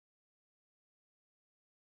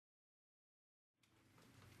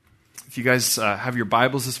If you guys have your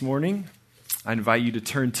Bibles this morning, I invite you to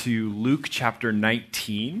turn to Luke chapter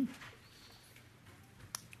 19.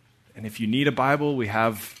 And if you need a Bible, we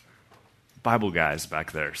have Bible guys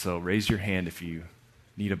back there. So raise your hand if you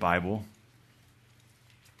need a Bible.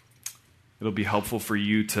 It'll be helpful for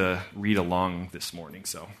you to read along this morning.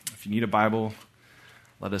 So if you need a Bible,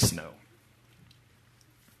 let us know.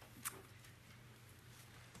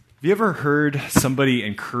 Have you ever heard somebody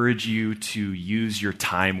encourage you to use your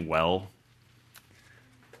time well?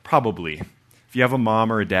 Probably. If you have a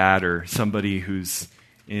mom or a dad or somebody who's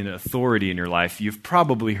in authority in your life, you've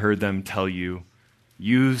probably heard them tell you,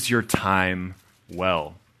 use your time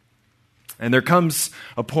well. And there comes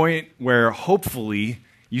a point where hopefully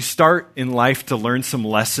you start in life to learn some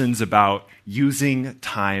lessons about using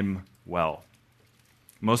time well.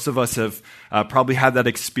 Most of us have probably had that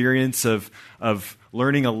experience of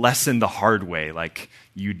learning a lesson the hard way, like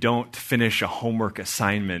you don't finish a homework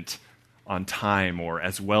assignment on time or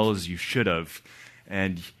as well as you should have,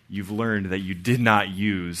 and you've learned that you did not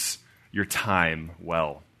use your time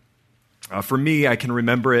well. For me, I can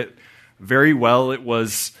remember it very well. It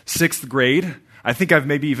was 6th grade. I think I've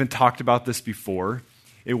maybe even talked about this before.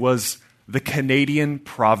 It was the Canadian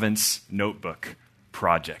Province Notebook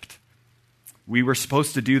Project. We were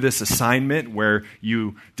supposed to do this assignment where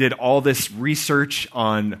you did all this research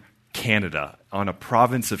on Canada, on a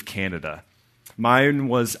province of Canada. Mine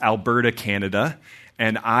was Alberta, Canada,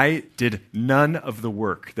 and I did none of the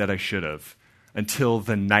work that I should have until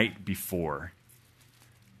the night before.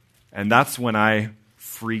 And that's when I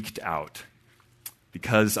freaked out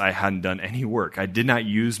because I hadn't done any work. I did not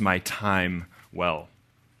use my time well.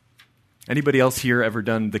 Anybody else here ever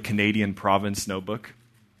done the Canadian Province Notebook?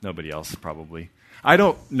 Nobody else, probably. I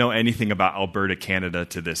don't know anything about Alberta, Canada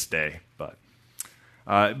to this day, but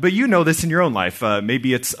you know this in your own life.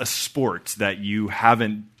 Maybe it's a sport that you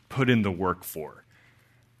haven't put in the work for,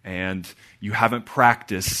 and you haven't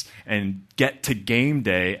practiced, and get to game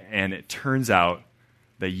day, and it turns out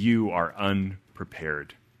that you are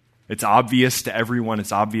unprepared. It's obvious to everyone,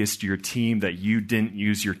 it's obvious to your team that you didn't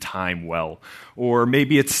use your time well. Or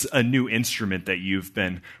maybe it's a new instrument that you've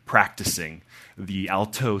been practicing, the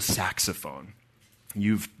alto saxophone.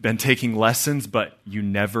 You've been taking lessons, but you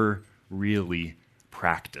never really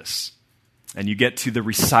practice. And you get to the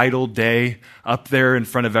recital day up there in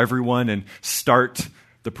front of everyone and start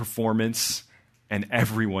the performance, and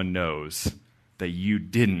everyone knows that you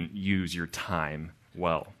didn't use your time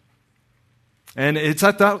well. And it's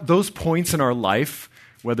at those points in our life,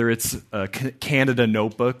 whether it's a Canada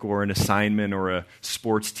notebook or an assignment or a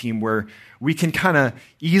sports team, where we can kind of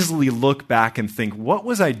easily look back and think, what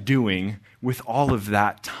was I doing with all of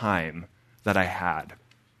that time that I had?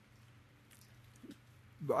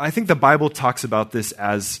 I think the Bible talks about this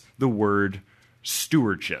as the word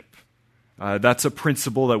stewardship. That's a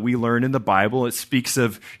principle that we learn in the Bible. It speaks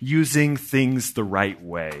of using things the right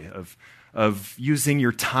way, of using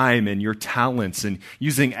your time and your talents and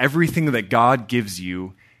using everything that God gives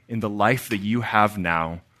you in the life that you have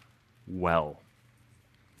now well.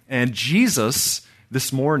 And Jesus,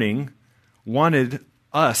 this morning, he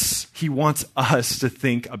wants us to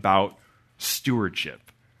think about stewardship.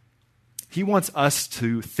 He wants us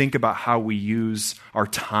to think about how we use our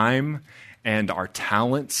time and our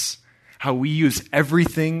talents, how we use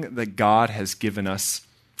everything that God has given us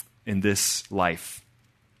in this life.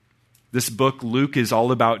 This book, Luke, is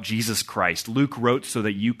all about Jesus Christ. Luke wrote so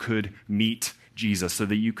that you could meet Jesus, so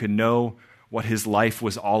that you could know what his life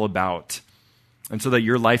was all about, and so that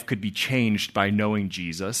your life could be changed by knowing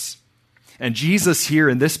Jesus. And Jesus here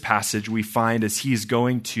in this passage we find as he's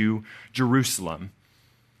going to Jerusalem.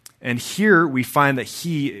 And here we find that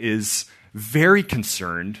he is very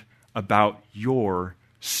concerned about your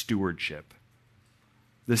stewardship.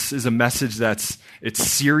 This is a message it's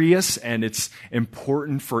serious and it's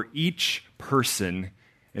important for each person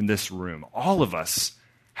in this room. All of us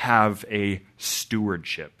have a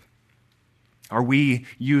stewardship. Are we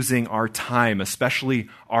using our time, especially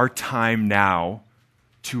our time now,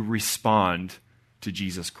 to respond to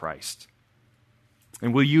Jesus Christ?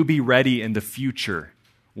 And will you be ready in the future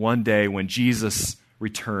one day when Jesus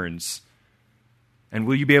returns? And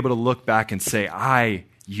will you be able to look back and say, I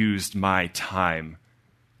used my time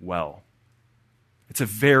well? It's a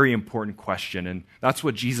very important question, and that's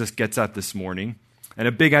what Jesus gets at this morning. And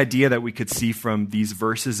a big idea that we could see from these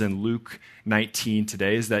verses in Luke 19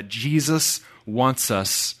 today is that Jesus wants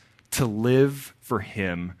us to live for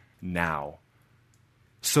him now,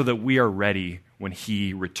 so that we are ready when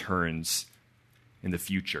he returns in the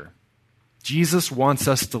future. Jesus wants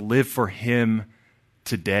us to live for him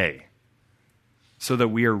today, so that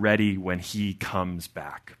we are ready when he comes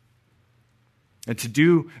back. And to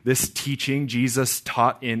do this teaching, Jesus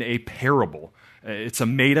taught in a parable. It's a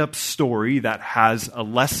made-up story that has a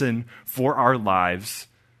lesson for our lives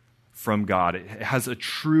from God. It has a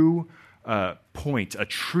true point, a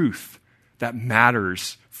truth that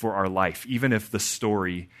matters for our life, even if the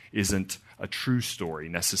story isn't a true story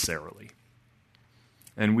necessarily.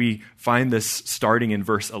 And we find this starting in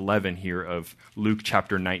verse 11 here of Luke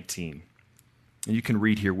chapter 19. And you can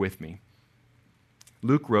read here with me.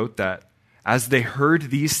 Luke wrote that as they heard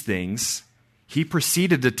these things, he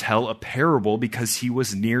proceeded to tell a parable because he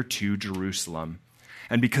was near to Jerusalem,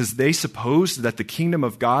 and because they supposed that the kingdom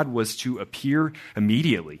of God was to appear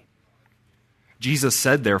immediately. Jesus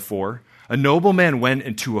said, therefore, a nobleman went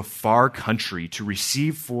into a far country to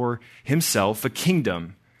receive for himself a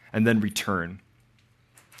kingdom and then return.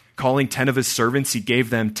 Calling 10 of his servants, he gave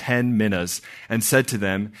them 10 minas and said to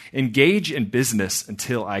them, engage in business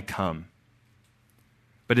until I come.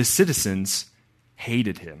 But his citizens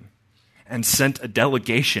hated him and sent a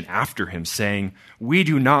delegation after him, saying, we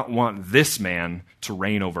do not want this man to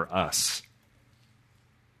reign over us.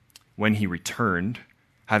 When he returned,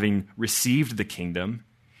 having received the kingdom,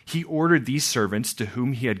 he ordered these servants to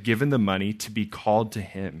whom he had given the money to be called to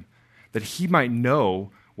him, that he might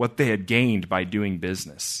know what they had gained by doing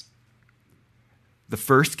business. The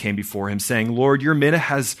first came before him, saying, Lord, your mina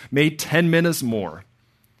has made 10 minas more.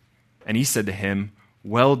 And he said to him,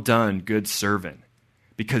 well done, good servant.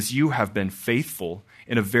 Because you have been faithful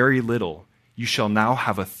in a very little, you shall now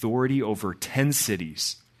have authority over 10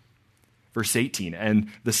 cities. Verse 18, and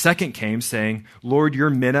the second came, saying, Lord, your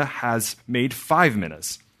mina has made 5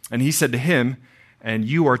 minas. And he said to him, and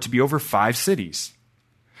you are to be over 5 cities.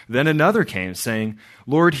 Then another came, saying,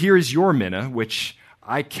 Lord, here is your mina, which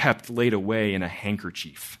I kept laid away in a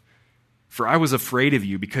handkerchief. For I was afraid of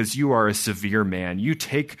you, because you are a severe man. You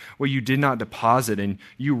take what you did not deposit, and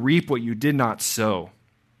you reap what you did not sow.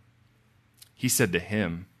 He said to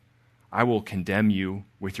him, I will condemn you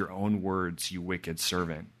with your own words, you wicked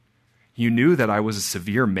servant. You knew that I was a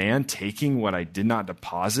severe man, taking what I did not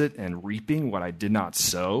deposit and reaping what I did not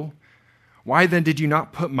sow. Why then did you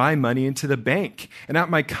not put my money into the bank? And at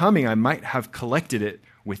my coming I might have collected it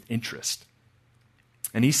with interest.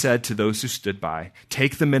 And he said to those who stood by,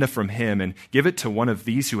 take the mina from him and give it to one of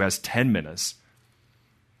these who has 10 minas.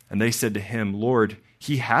 And they said to him, Lord,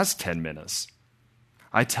 he has 10 minas.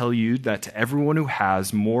 I tell you that to everyone who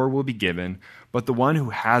has, more will be given, but the one who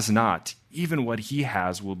has not, even what he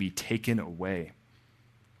has will be taken away.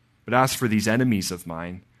 But as for these enemies of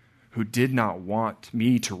mine, who did not want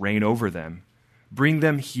me to reign over them, bring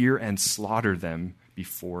them here and slaughter them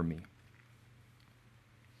before me.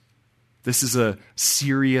 This is a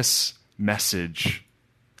serious message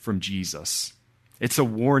from Jesus. It's a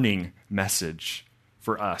warning message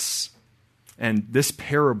for us. And this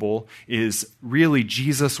parable is really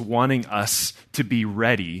Jesus wanting us to be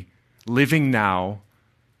ready, living now,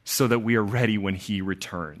 so that we are ready when he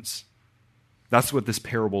returns. That's what this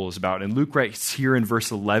parable is about. And Luke writes here in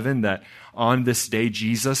verse 11 that on this day,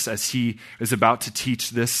 Jesus, as he is about to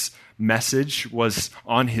teach this message, was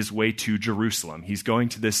on his way to Jerusalem. He's going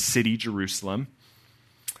to this city, Jerusalem,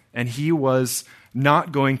 and he was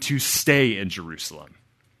not going to stay in Jerusalem.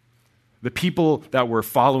 The people that were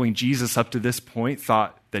following Jesus up to this point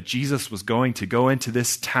thought that Jesus was going to go into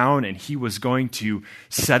this town and he was going to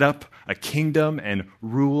set up a kingdom and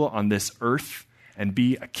rule on this earth and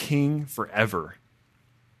be a king forever.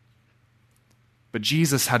 But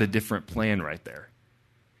Jesus had a different plan right there.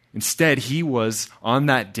 Instead, he was on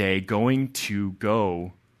that day going to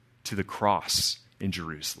go to the cross in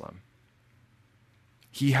Jerusalem.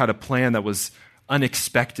 He had a plan that was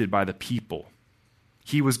unexpected by the people.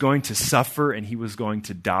 He was going to suffer and he was going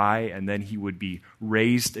to die, and then he would be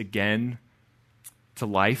raised again to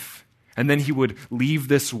life. And then he would leave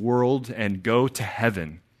this world and go to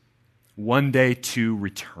heaven, one day to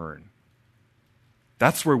return.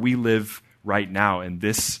 That's where we live right now in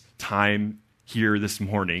this time here this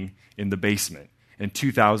morning in the basement in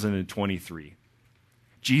 2023.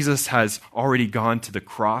 Jesus has already gone to the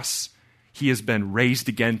cross. He has been raised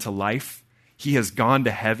again to life. He has gone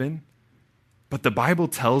to heaven. But the Bible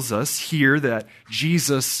tells us here that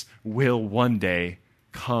Jesus will one day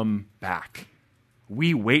come back.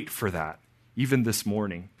 We wait for that, even this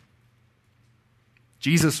morning.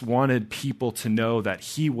 Jesus wanted people to know that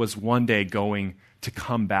he was one day going to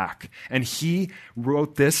come back. And he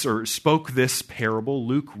wrote this, or spoke this parable,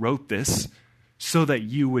 Luke wrote this, so that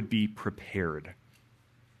you would be prepared.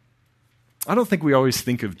 I don't think we always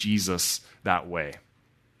think of Jesus that way.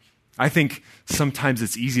 I think sometimes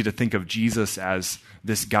it's easy to think of Jesus as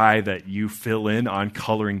this guy that you fill in on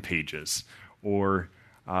coloring pages, or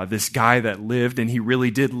this guy that lived, and he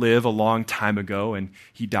really did live a long time ago, and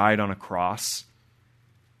he died on a cross.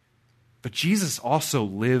 But Jesus also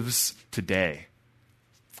lives today.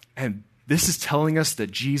 And this is telling us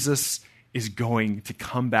that Jesus is going to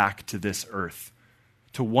come back to this earth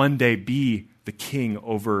to one day be the king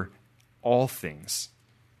over all things.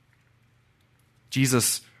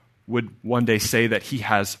 Jesus would one day say that he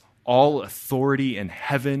has all authority in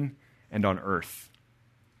heaven and on earth.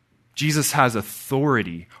 Jesus has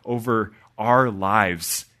authority over our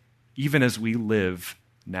lives, even as we live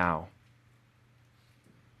now.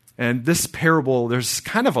 And this parable, there's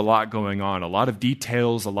kind of a lot going on, a lot of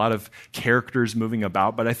details, a lot of characters moving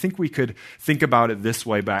about, but I think we could think about it this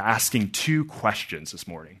way by asking two questions this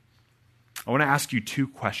morning. I want to ask you two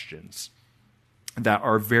questions that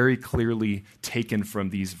are very clearly taken from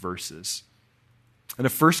these verses. And the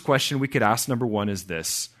first question we could ask, number one, is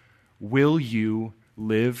this: will you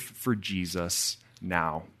live for Jesus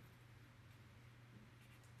now?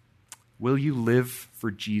 Will you live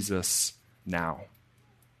for Jesus now?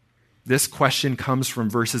 This question comes from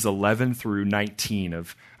verses 11 through 19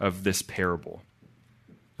 of this parable.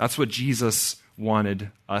 That's what Jesus wanted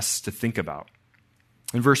us to think about.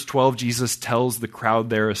 In verse 12, Jesus tells the crowd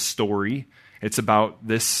there a story. It's about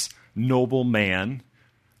this noble man,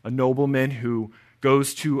 a nobleman who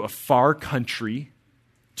goes to a far country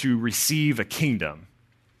to receive a kingdom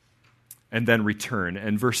and then return.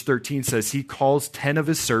 And verse 13 says he calls 10 of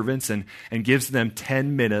his servants and gives them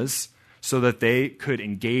 10 minas so that they could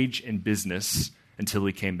engage in business until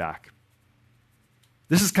he came back.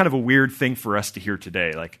 This is kind of a weird thing for us to hear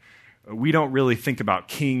today. Like, we don't really think about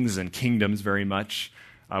kings and kingdoms very much.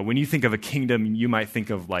 When you think of a kingdom, you might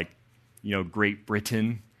think of Great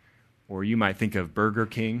Britain, or you might think of Burger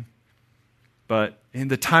King. But in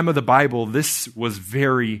the time of the Bible, this was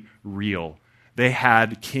very real. They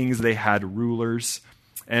had kings, they had rulers,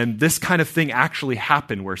 and this kind of thing actually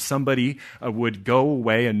happened where somebody would go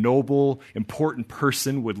away, a noble, important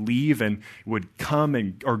person would leave and would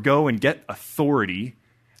come or go and get authority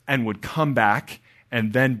and would come back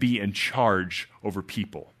and then be in charge over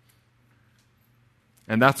people.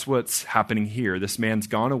 And that's what's happening here. This man's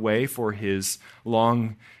gone away for his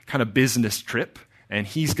long kind of business trip, and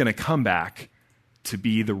he's going to come back to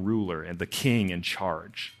be the ruler and the king in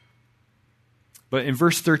charge. But in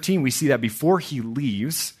verse 13, we see that before he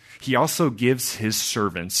leaves, he also gives his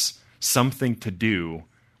servants something to do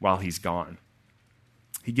while he's gone.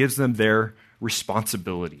 He gives them their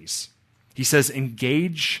responsibilities. He says,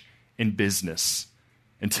 engage in business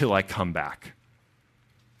until I come back.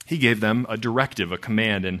 He gave them a directive, a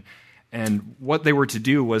command, and what they were to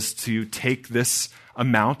do was to take this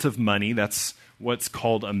amount of money, that's what's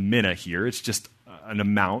called a mina here, it's just an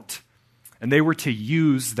amount, and they were to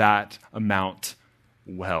use that amount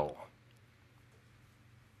well.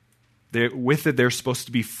 With it, they're supposed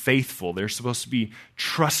to be faithful. They're supposed to be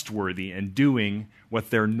trustworthy in doing what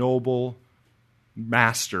their noble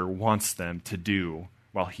master wants them to do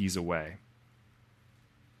while he's away.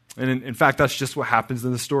 And in fact, that's just what happens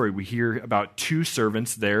in the story. We hear about two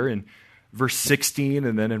servants there in verse 16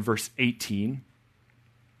 and then in verse 18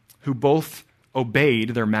 who both obeyed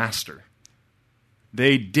their master.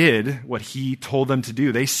 They did what he told them to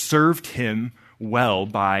do. They served him well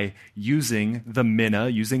by using the mina,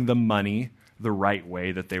 using the money the right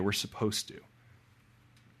way that they were supposed to.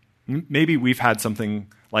 Maybe we've had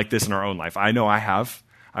something like this in our own life. I know I have.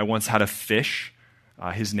 I once had a fish.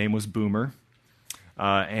 His name was Boomer.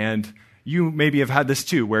 And you maybe have had this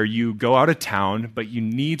too, where you go out of town, but you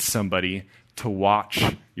need somebody to watch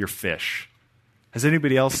your fish. Has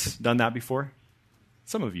anybody else done that before?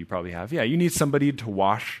 Some of you probably have. Yeah, you need somebody to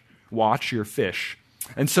watch your fish.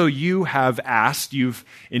 And so you've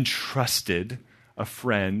entrusted a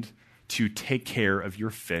friend to take care of your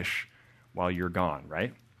fish while you're gone,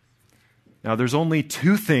 right? Now, there's only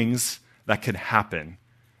two things that could happen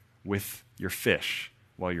with your fish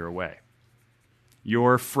while you're away.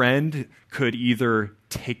 Your friend could either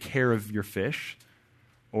take care of your fish,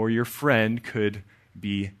 or your friend could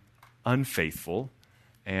be unfaithful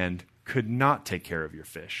and could not take care of your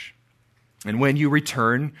fish. And when you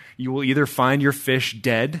return, you will either find your fish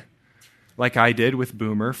dead, like I did with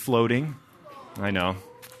Boomer, floating,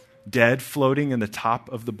 dead, floating in the top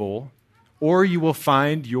of the bowl, or you will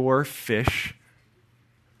find your fish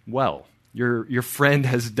well. Your friend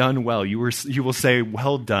has done well. You will say,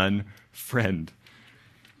 well done, friend.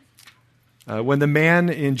 When the man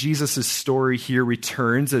in Jesus' story here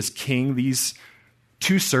returns as king, these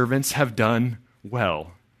two servants have done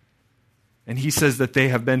well. And he says that they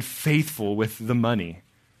have been faithful with the money.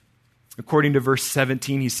 According to verse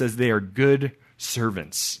 17, he says they are good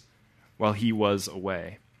servants. while he was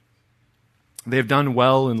away. They have done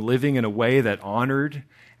well in living in a way that honored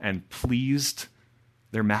and pleased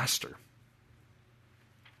their master.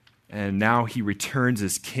 And now he returns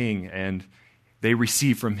as king, and they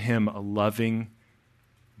receive from him a loving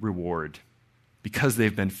reward because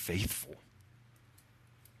they've been faithful.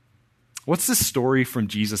 What's this story from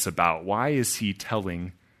Jesus about? Why is he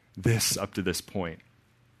telling this up to this point?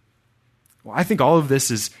 Well, I think all of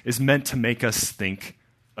this is meant to make us think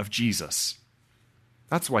of Jesus.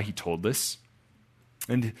 That's why he told this.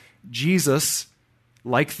 And Jesus,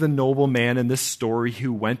 like the noble man in this story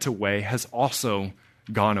who went away, has also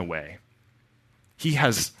gone away. He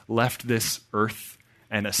has left this earth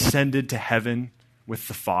and ascended to heaven with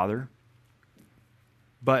the Father.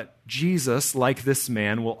 But Jesus, like this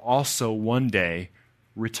man, will also one day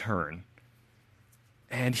return.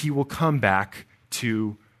 And he will come back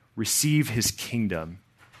to receive his kingdom.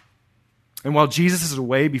 And while Jesus is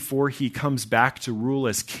away before he comes back to rule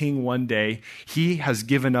as king one day, he has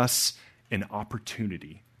given us an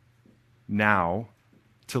opportunity now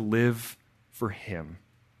to live for him.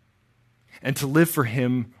 And to live for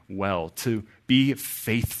him well, to be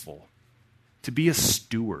faithful, to be a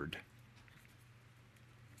steward.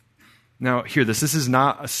 Now, hear this. This is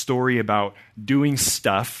not a story about doing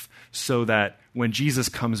stuff so that when Jesus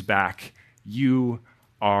comes back, you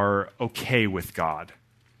are okay with God.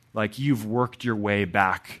 Like you've worked your way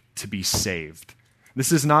back to be saved.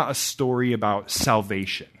 This is not a story about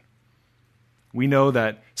salvation. We know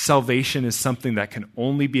that salvation is something that can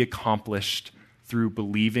only be accomplished through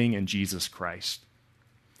believing in Jesus Christ.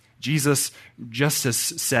 Jesus just has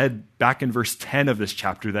said back in verse 10 of this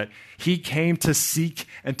chapter that he came to seek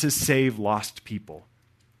and to save lost people.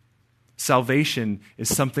 Salvation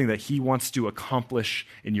is something that he wants to accomplish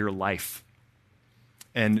in your life.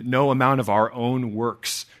 And no amount of our own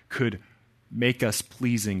works could make us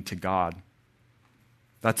pleasing to God.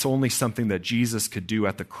 That's only something that Jesus could do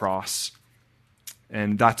at the cross.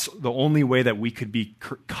 And that's the only way that we could be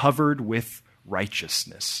covered with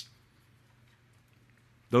righteousness.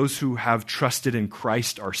 Those who have trusted in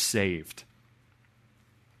Christ are saved.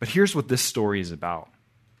 But here's what this story is about.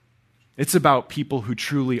 It's about people who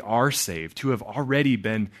truly are saved, who have already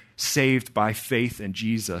been saved by faith in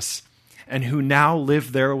Jesus, and who now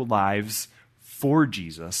live their lives for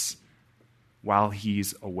Jesus while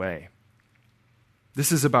he's away.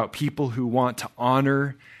 This is about people who want to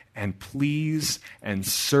honor and please and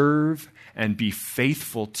serve and be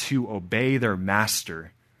faithful to obey their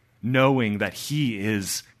master, knowing that he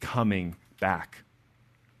is coming back.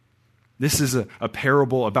 This is a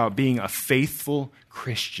parable about being a faithful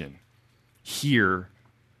Christian here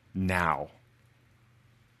now.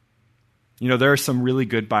 You know, there are some really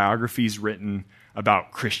good biographies written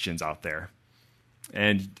about Christians out there.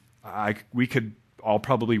 And we could all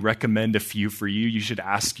probably recommend a few for you. You should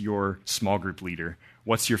ask your small group leader,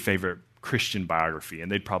 what's your favorite Christian biography?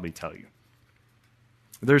 And they'd probably tell you.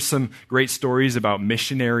 There's some great stories about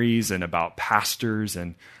missionaries and about pastors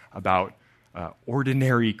and about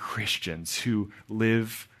ordinary Christians who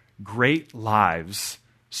live great lives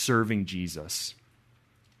serving Jesus.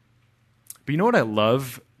 But you know what I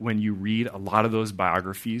love when you read a lot of those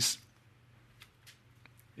biographies?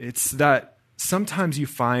 It's that sometimes you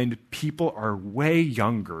find people are way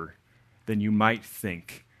younger than you might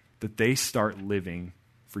think that they start living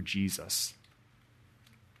for Jesus.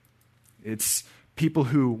 It's people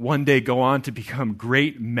who one day go on to become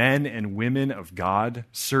great men and women of God,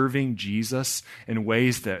 serving Jesus in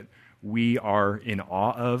ways that we are in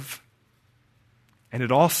awe of. And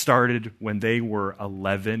it all started when they were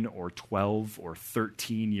 11 or 12 or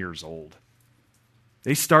 13 years old.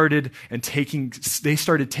 They started taking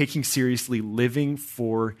seriously living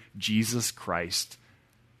for Jesus Christ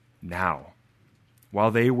now,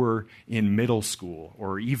 while they were in middle school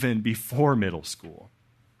or even before middle school.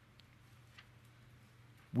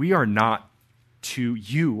 You are not too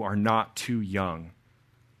young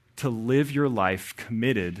to live your life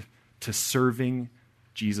committed to serving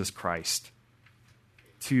Jesus Christ,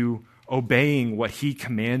 to obeying what he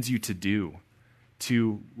commands you to do,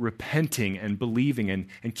 to repenting and believing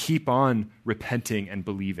and keep on repenting and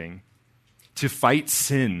believing, to fight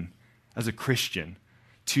sin as a Christian,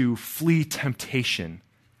 to flee temptation,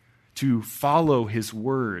 to follow his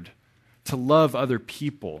word, to love other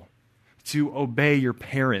people, to obey your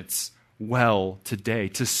parents well today,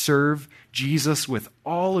 to serve Jesus with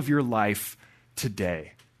all of your life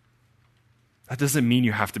today. That doesn't mean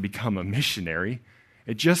you have to become a missionary.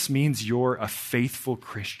 It just means you're a faithful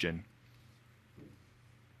Christian.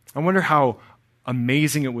 I wonder how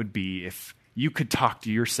amazing it would be if you could talk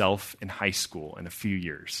to yourself in high school in a few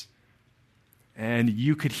years and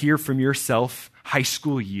you could hear from yourself, high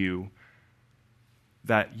school you,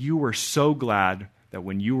 that you were so glad that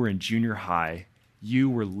when you were in junior high, you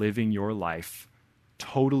were living your life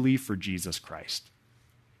totally for Jesus Christ.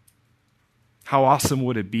 How awesome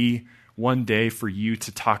would it be one day for you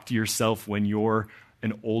to talk to yourself when you're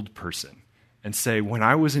an old person and say, when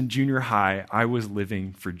I was in junior high, I was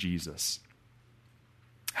living for Jesus.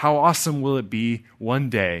 How awesome will it be one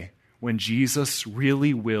day when Jesus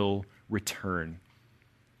really will return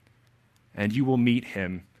and you will meet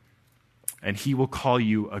him and he will call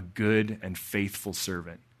you a good and faithful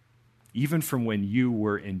servant, even from when you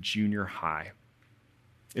were in junior high.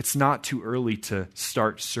 It's not too early to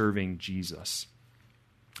start serving Jesus.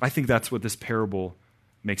 I think that's what this parable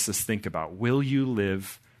makes us think about. Will you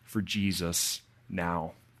live for Jesus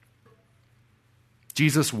now?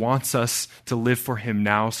 Jesus wants us to live for him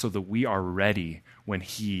now so that we are ready when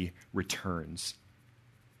he returns.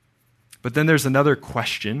 But then there's another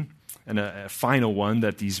question, and a final one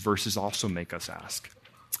that these verses also make us ask.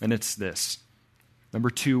 And it's this.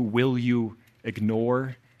 Number 2, will you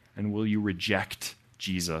ignore and will you reject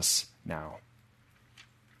Jesus now?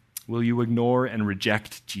 Will you ignore and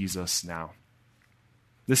reject Jesus now?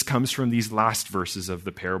 This comes from these last verses of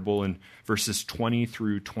the parable in verses 20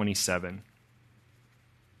 through 27.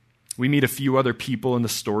 We meet a few other people in the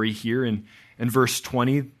story here. In verse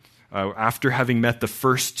 20, after having met the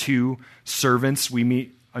first 2 servants, we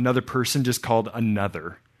meet another person just called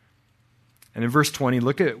another. And in verse 20,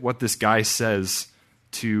 look at what this guy says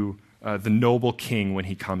to the noble king when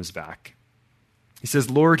he comes back. He says,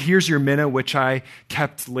 "Lord, here's your mina which I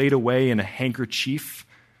kept laid away in a handkerchief,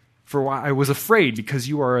 for I was afraid because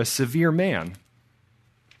you are a severe man."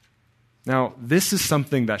 Now, this is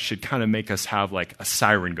something that should kind of make us have like a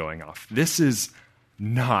siren going off. This is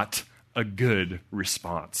not a good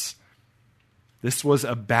response. This was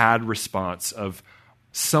a bad response of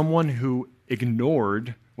someone who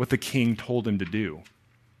ignored what the king told him to do.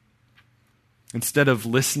 Instead of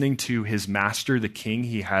listening to his master, the king,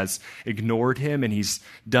 he has ignored him and he's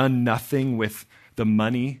done nothing with the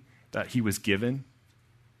money that he was given.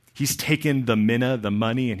 He's taken the mina, the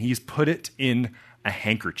money, and he's put it in a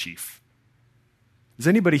handkerchief. Does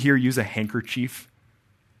anybody here use a handkerchief?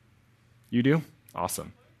 You do?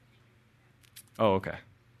 Awesome. Oh, okay.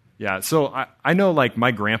 Yeah, so I know like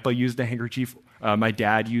my grandpa used a handkerchief. My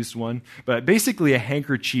dad used one. But basically a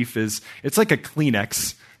handkerchief it's like a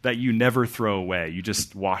Kleenex that you never throw away. You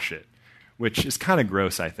just wash it, which is kind of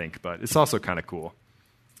gross, I think, but it's also kind of cool.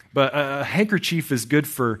 But a handkerchief is good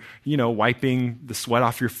for, wiping the sweat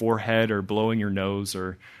off your forehead or blowing your nose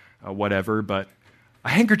or whatever. But a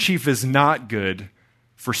handkerchief is not good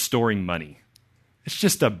for storing money. It's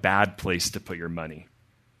just a bad place to put your money.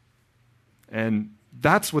 And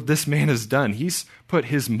that's what this man has done. He's put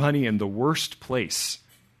his money in the worst place.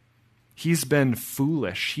 He's been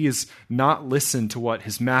foolish. He has not listened to what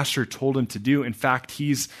his master told him to do. In fact,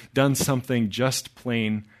 he's done something just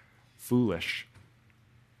plain foolish.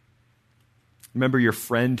 Remember your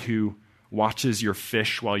friend who watches your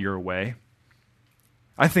fish while you're away?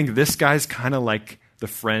 I think this guy's kind of like the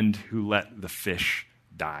friend who let the fish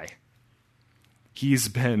die. He's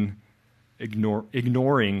been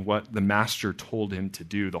ignoring what the master told him to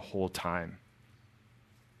do the whole time.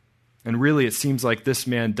 And really, it seems like this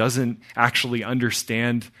man doesn't actually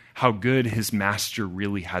understand how good his master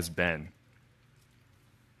really has been.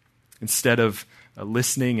 Instead of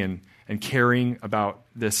listening and caring about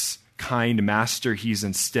this kind master, he's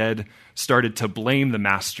instead started to blame the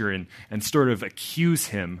master and sort of accuse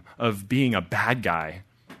him of being a bad guy.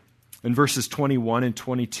 In verses 21 and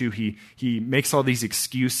 22, he makes all these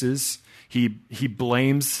excuses. He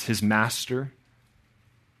blames his master.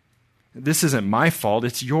 This isn't my fault,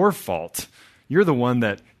 it's your fault. You're the one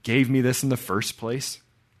that gave me this in the first place.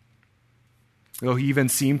 Though he even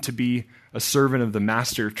seemed to be a servant of the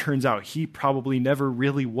master, it turns out he probably never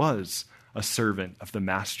really was a servant of the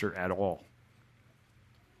master at all.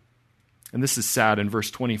 And this is sad. In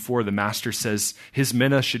verse 24, the master says his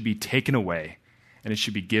mina should be taken away and it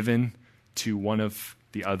should be given to one of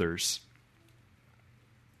the others.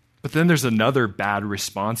 But then there's another bad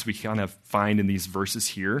response we kind of find in these verses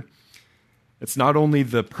here. It's not only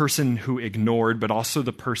the person who ignored, but also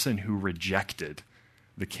the person who rejected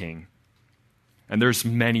the king. And there's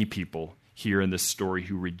many people here in this story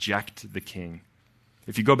who reject the king.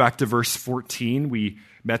 If you go back to verse 14, we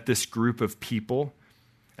met this group of people,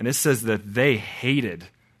 and it says that they hated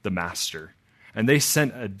the master, and they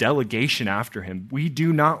sent a delegation after him. We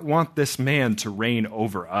do not want this man to reign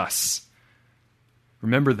over us.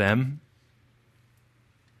 Remember them?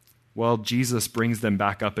 Well, Jesus brings them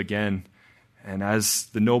back up again, And as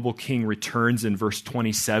the noble king returns in verse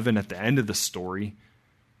 27 at the end of the story,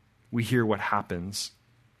 we hear what happens.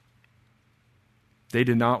 They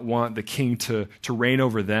did not want the king to reign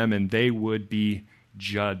over them, and they would be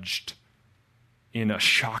judged in a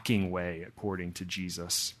shocking way, according to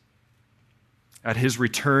Jesus. At his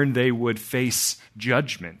return, they would face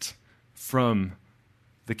judgment from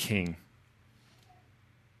the king.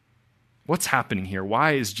 What's happening here?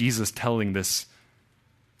 Why is Jesus telling this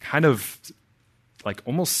kind of like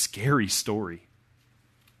almost scary story?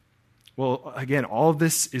 Well, again, all of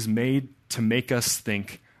this is made to make us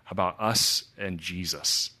think about us and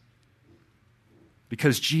Jesus.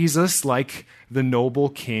 Because Jesus, like the noble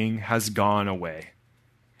king, has gone away.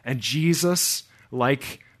 And Jesus,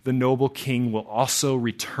 like the noble king, will also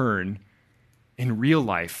return in real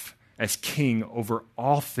life as king over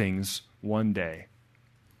all things one day.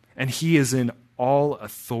 And he is in all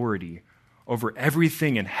authority over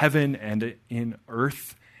everything in heaven and in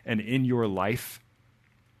earth and in your life.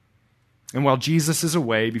 And while Jesus is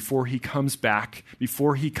away, before he comes back,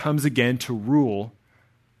 before he comes again to rule,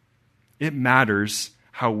 it matters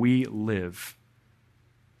how we live.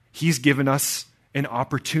 He's given us an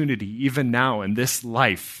opportunity, even now in this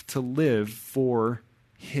life, to live for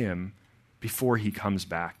him before he comes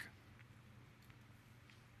back.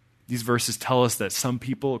 These verses tell us that some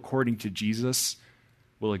people, according to Jesus,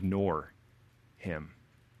 will ignore him.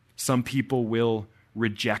 Some people will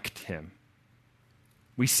reject him.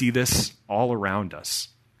 We see this all around us,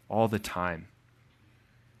 all the time.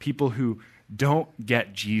 People who don't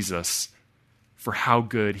get Jesus for how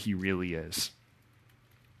good he really is.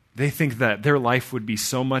 They think that their life would be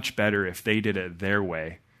so much better if they did it their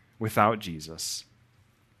way, without Jesus.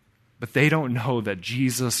 But they don't know that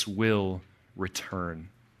Jesus will return.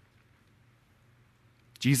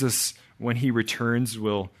 Jesus, when he returns,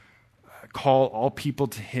 will call all people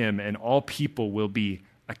to him, and all people will be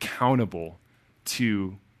accountable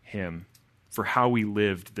to him for how we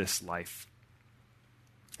lived this life.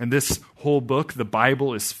 And this whole book, the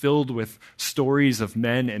Bible, is filled with stories of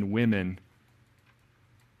men and women.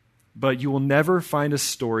 But you will never find a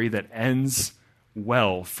story that ends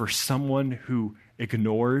well for someone who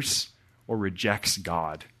ignores or rejects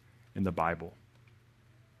God in the Bible.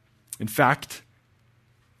 In fact,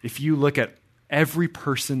 if you look at every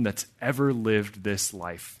person that's ever lived this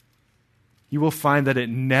life, you will find that it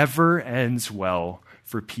never ends well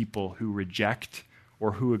for people who reject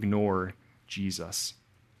or who ignore Jesus.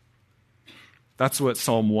 That's what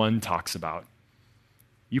Psalm 1 talks about.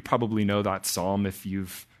 You probably know that psalm if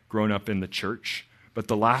you've grown up in the church, but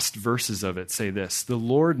the last verses of it say this: "The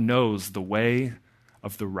Lord knows the way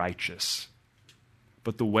of the righteous,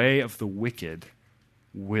 but the way of the wicked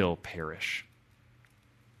will perish."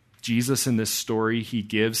 Jesus, in this story he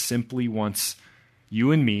gives, simply wants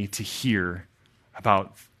you and me to hear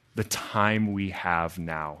about the time we have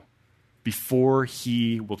now before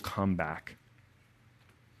he will come back.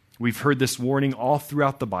 We've heard this warning all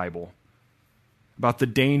throughout the Bible about the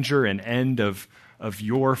danger and end of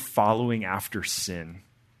your following after sin.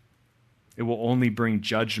 It will only bring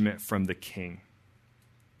judgment from the king.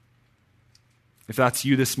 If that's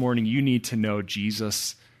you this morning, you need to know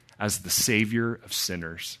Jesus as the Savior of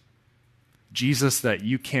sinners. Jesus that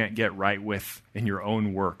you can't get right with in your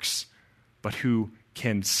own works, but who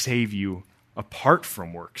can save you apart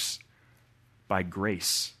from works by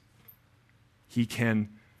grace. He can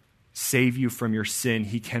save you from your sin.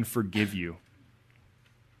 He can forgive you.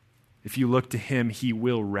 If you look to him, he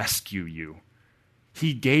will rescue you.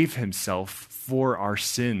 He gave himself for our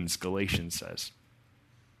sins, Galatians says.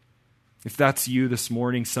 If that's you this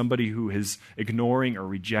morning, somebody who is ignoring or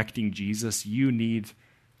rejecting Jesus, you need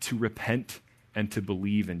to repent and to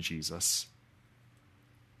believe in Jesus.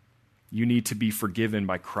 You need to be forgiven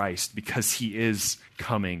by Christ because he is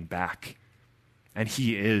coming back, and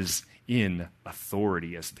he is in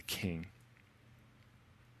authority as the king.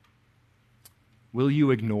 Will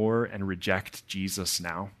you ignore and reject Jesus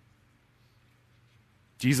now?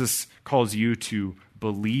 Jesus calls you to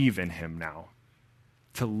believe in him now,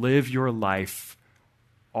 to live your life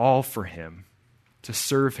all for him, to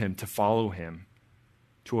serve him, to follow him,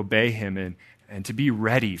 to obey him, and to be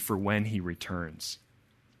ready for when he returns.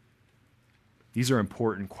 These are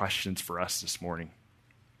important questions for us this morning,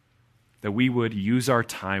 that we would use our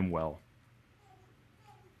time well.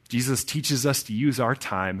 Jesus teaches us to use our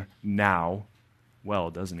time now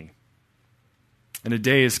well, doesn't he? And a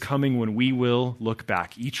day is coming when we will look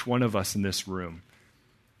back, each one of us in this room,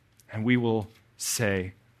 and we will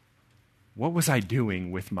say, what was I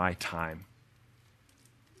doing with my time?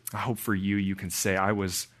 I hope for you, you can say, I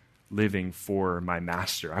was living for my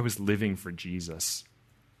master. I was living for Jesus.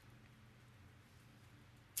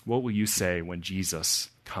 What will you say when Jesus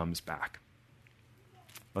comes back?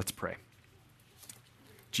 Let's pray.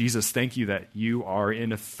 Jesus, thank you that you are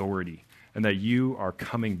in authority and that you are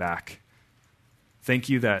coming back. Thank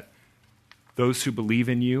you that those who believe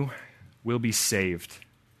in you will be saved.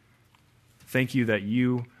 Thank you that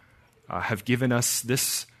you have given us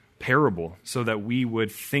this parable so that we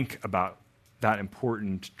would think about that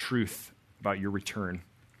important truth about your return.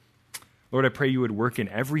 Lord, I pray you would work in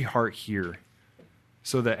every heart here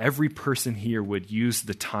so that every person here would use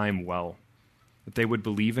the time well, that they would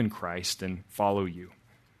believe in Christ and follow you.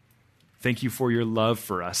 Thank you for your love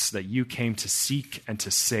for us, that you came to seek and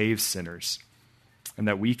to save sinners, and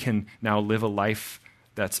that we can now live a life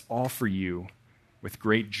that's all for you with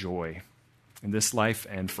great joy in this life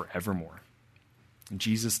and forevermore. In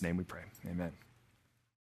Jesus' name we pray. Amen.